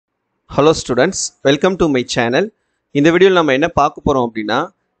Hello students, welcome to my channel. இந்த வீடியோல நம்ம என்ன பார்க்க போறோம் அப்படினா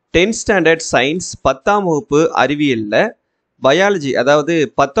 10th standard science 10ஆம் வகுப்பு அறிவியல்ல பயாலஜி அதாவது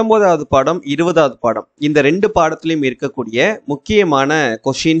 19வது பாடம் 20வது பாடம் இந்த ரெண்டு பாடத்திலயும் இருக்கக்கூடிய முக்கியமான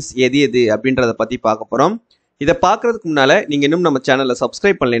क्वेश्चंस எது அப்படின்றத பத்தி பார்க்க போறோம். இத பார்க்கிறதுக்கு முன்னால நீங்க இன்னும் நம்ம சேனலை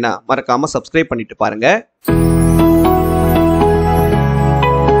சப்ஸ்கிரைப் பண்ணலைனா மறக்காம சப்ஸ்கிரைப் பண்ணிட்டு பாருங்க.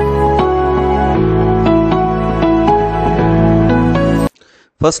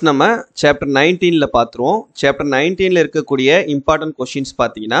 First நம்ம chapter 19 ல பாத்துறோம். chapter 19 ல இருக்கக்கூடிய important questions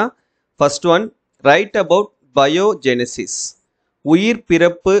பாத்தீங்கன்னா first one write about biogenesis. உயிர்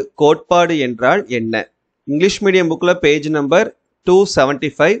பிறப்பு கோட்பாடு என்றால் என்ன? இங்கிலீஷ் மீடியம் புக்ல பேஜ் நம்பர்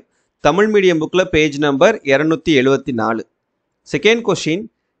 275, தமிழ் மீடியம் புக்ல page number 274. Second question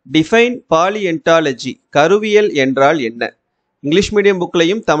define paleontology. கருவியல் என்றால் என்ன? English medium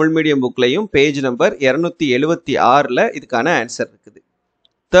புக்லயும் Tamil medium புக்லயும் page number 276 ல இதுக்கான ஆன்சர் இருக்குது.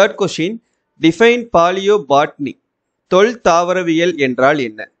 Third question, define paleobotany. தொல் தாவரவியல் என்றால்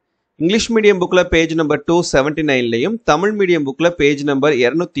என்ன? இங்கிலீஷ் மீடியம் புக்ல பேஜ் நம்பர் 279 லையும் தமிழ் மீடியம் புக்ல பேஜ் நம்பர்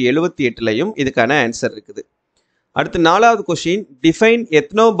 278 லையும் இதுக்கான ஆன்சர் இருக்குது. அடுத்து நாலாவது question, define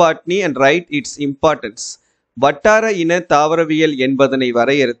ethnobotany and write its importance. வட்டார இன தாவரவியல் என்பதனை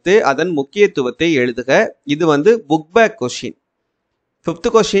வரையறுத்து அதன் முக்கியத்துவத்தை எழுதுக. இது வந்து book back question.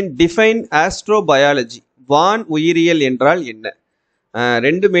 Fifth question, define astrobiology. வான் உயிரியல் என்றால் என்ன?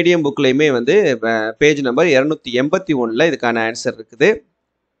 ரெண்டு மீடியம் புக்லையுமே வந்து பேஜ் நம்பர் 281ல இதுக்கான ஆன்சர் இருக்குது.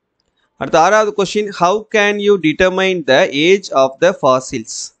 அடுத்த ஆறாவது question, how can you determine the age of the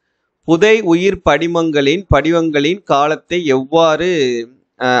fossils. புதை உயிர் படிவங்களின் காலத்தை எவ்வாறு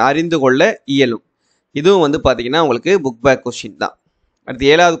அறிந்து கொள்ள இயலும்? இதுவும் வந்து பார்த்தீங்கன்னா உங்களுக்கு புக் பேக் கொஸ்டின் தான்.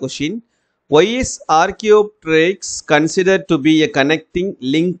 அடுத்து ஏழாவது question, Y is Archaeopteryx consider to be a connecting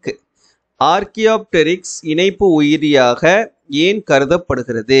link. Archaeopteryx இணைப்பு உயிரியாக ஏன்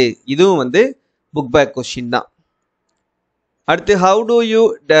கருதப்படுகிறது? இதுவும் வந்து புக் பேக் கொஸ்டின் தான். அடுத்து how do you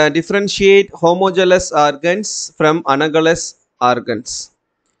differentiate homogeneous organs from analogous organs.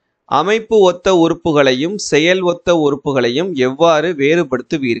 அமைப்பு ஒத்த உறுப்புகளையும் செயல் ஒத்த உறுப்புகளையும் எவ்வாறு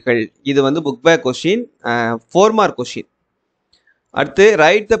வேறுபடுத்துவீர்கள்? இது வந்து book back question, 4 mark question. அடுத்து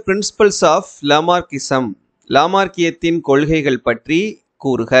write the principles of Lamarckism. லாமார்க்கியத்தின் கொள்கைகள் பற்றி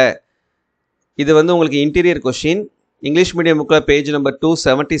கூறுக. இது வந்து உங்களுக்கு இன்டீரியர் கொஸ்டின். இங்கிலீஷ் மீடியம் புக்கில் பேஜ் நம்பர்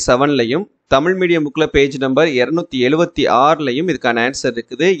 277லையும் தமிழ் மீடியம் புக்கில் பேஜ் நம்பர் 276லையும் இதுக்கான ஆன்சர்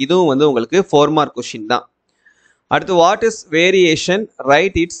இருக்குது. இதுவும் வந்து உங்களுக்கு 4 மார்க் கொஸ்டின் தான். அடுத்து what is variation,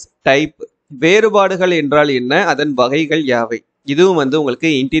 right it's type. வேறுபாடுகள் என்றால் என்ன, அதன் வகைகள் யாவை? இதுவும் வந்து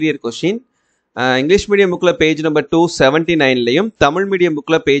உங்களுக்கு இன்டீரியர் கொஸ்டின். இங்கிலீஷ் மீடியம் புக்கில் பேஜ் நம்பர் 279லையும் தமிழ் மீடியம்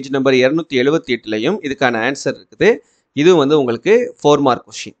புக்கில் பேஜ் நம்பர் 278லையும் இதுக்கான ஆன்சர் இருக்குது. இதுவும் வந்து உங்களுக்கு 4 மார்க்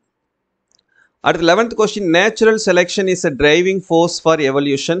கொஸ்டின். அடுத்து 11th question, natural selection is a driving force for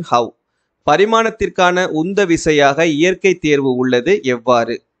evolution have. பரிமாணத்திற்கான உந்த விசையாக இயற்கை தேர்வு உள்ளது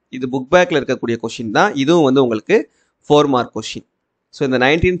எவ்வாறு? இது புக் பேக்கில் இருக்கக்கூடிய கொஸ்டின் தான். இதுவும் வந்து உங்களுக்கு 4 மார்க் கொஸ்டின். ஸோ இந்த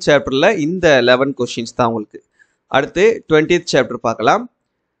 19th சாப்டரில் இந்த 11 கொஸ்டின்ஸ் தான் உங்களுக்கு. அடுத்து 20th சாப்டர் பார்க்கலாம்.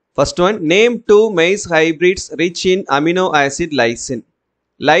 First one, name 2 maize hybrids rich in amino acid lysine.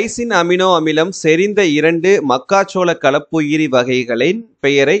 Lysine amino அமிலம் செறிந்த 2 மக்காச்சோள கலப்புயிரி வகைகளின்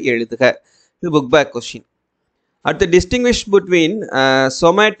பெயரை எழுதுக. இது புக் பேக் கொஸ்டின். அடுத்து distinguish between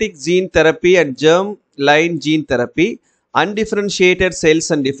somatic gene therapy and germ line gene therapy, undifferentiated cells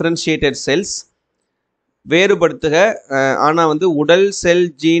and differentiated cells. வேறுபடுத்துக. ஆனால் வந்து உடல் செல்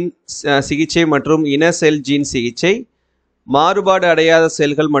ஜீன் சிகிச்சை மற்றும் இன செல் ஜீன் சிகிச்சை, மாறுபாடு அடையாத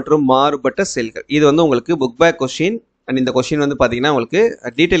செல்கள் மற்றும் மாறுபட்ட செல்கள். இது வந்து உங்களுக்கு புக் பேக் கொஸ்டின். அண்ட் இந்த கொஸ்டின் வந்து பார்த்தீங்கன்னா உங்களுக்கு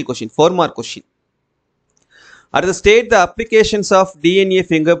டீடைல் கொஸ்டின், 4 மார்க் கொஸ்டின். அடுத்து state the applications of DNA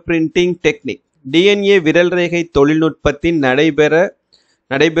finger printing technique. DNA விரல் ரேகை தொழில்நுட்பத்தின்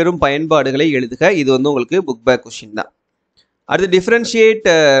நடைபெறும் பயன்பாடுகளை எழுதுக. இது வந்து உங்களுக்கு புக் பேக் கொஸ்டின் தான். அடுத்து differentiate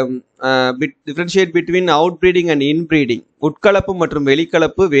between out breeding and inbreeding. உட்கலப்பு மற்றும்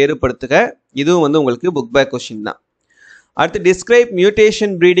வெளிக்கலப்பு வேறுபடுத்துக. இதுவும் வந்து உங்களுக்கு புக் பேக் கொஸ்டின் தான். அடுத்து describe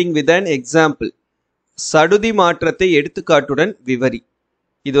mutation breeding with an example. சடுதி மாற்றத்தை எடுத்துக்காட்டுடன் விவரி.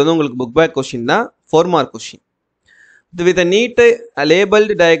 இது வந்து உங்களுக்கு புக் பேக் கொஸ்டின் தான், 4 mark question. With a neat labeled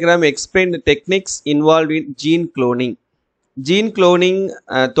diagram explain the techniques involved in gene cloning. Gene cloning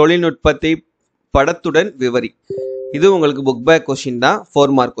தொழில்நுட்பத்தை படத்துடன் விவரி. இது உங்களுக்கு புக் பேக் கொஸ்டின் தான்,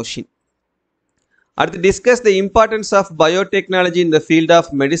 4 மார்க் கொஸ்டின். அடுத்து discuss the importance of biotechnology in the field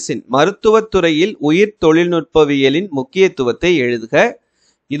of medicine. மருத்துவத்துறையில் உயிர் தொழில்நுட்பவியலின் முக்கியத்துவத்தை எழுதுக.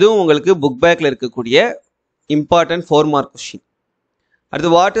 இதுவும் உங்களுக்கு புக் பேக்கில் இருக்கக்கூடிய இம்பார்ட்டன்ட் 4 மார்க் கொஸ்டின்.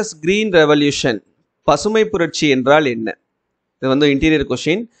 அடுத்து வாட் இஸ் கிரீன் ரெவல்யூஷன். பசுமை புரட்சி என்றால் என்ன? இது வந்து இன்டீரியர்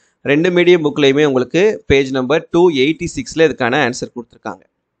கொஸ்டின். ரெண்டு மீடியம் புக்லையுமே உங்களுக்கு பேஜ் நம்பர் 286ல இதுக்கான ஆன்சர் கொடுத்துருக்காங்க.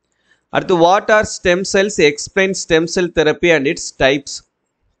 அடுத்து what are stem cells, explain stem cell therapy and it's types.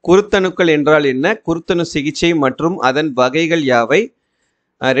 குருத்தணுக்கள் என்றால் என்ன, குருத்தணு சிகிச்சை மற்றும் அதன் வகைகள் யாவை.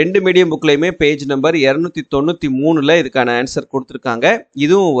 ரெண்டு மீடியம் புக்லையுமே பேஜ் நம்பர் 293 இதுக்கான ஆன்சர் கொடுத்துருக்காங்க.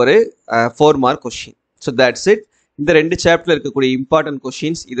 இதுவும் ஒரு 4 mark question. So that's it. இந்த 2 சாப்டர்ல இருக்கக்கூடிய இம்பார்ட்டன்ட்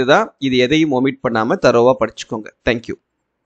கொஸ்டின்ஸ் இதுதான். இது எதையும் ஒமிட் பண்ணாமல் தரோவாக படிச்சுக்கோங்க. தேங்க்யூ.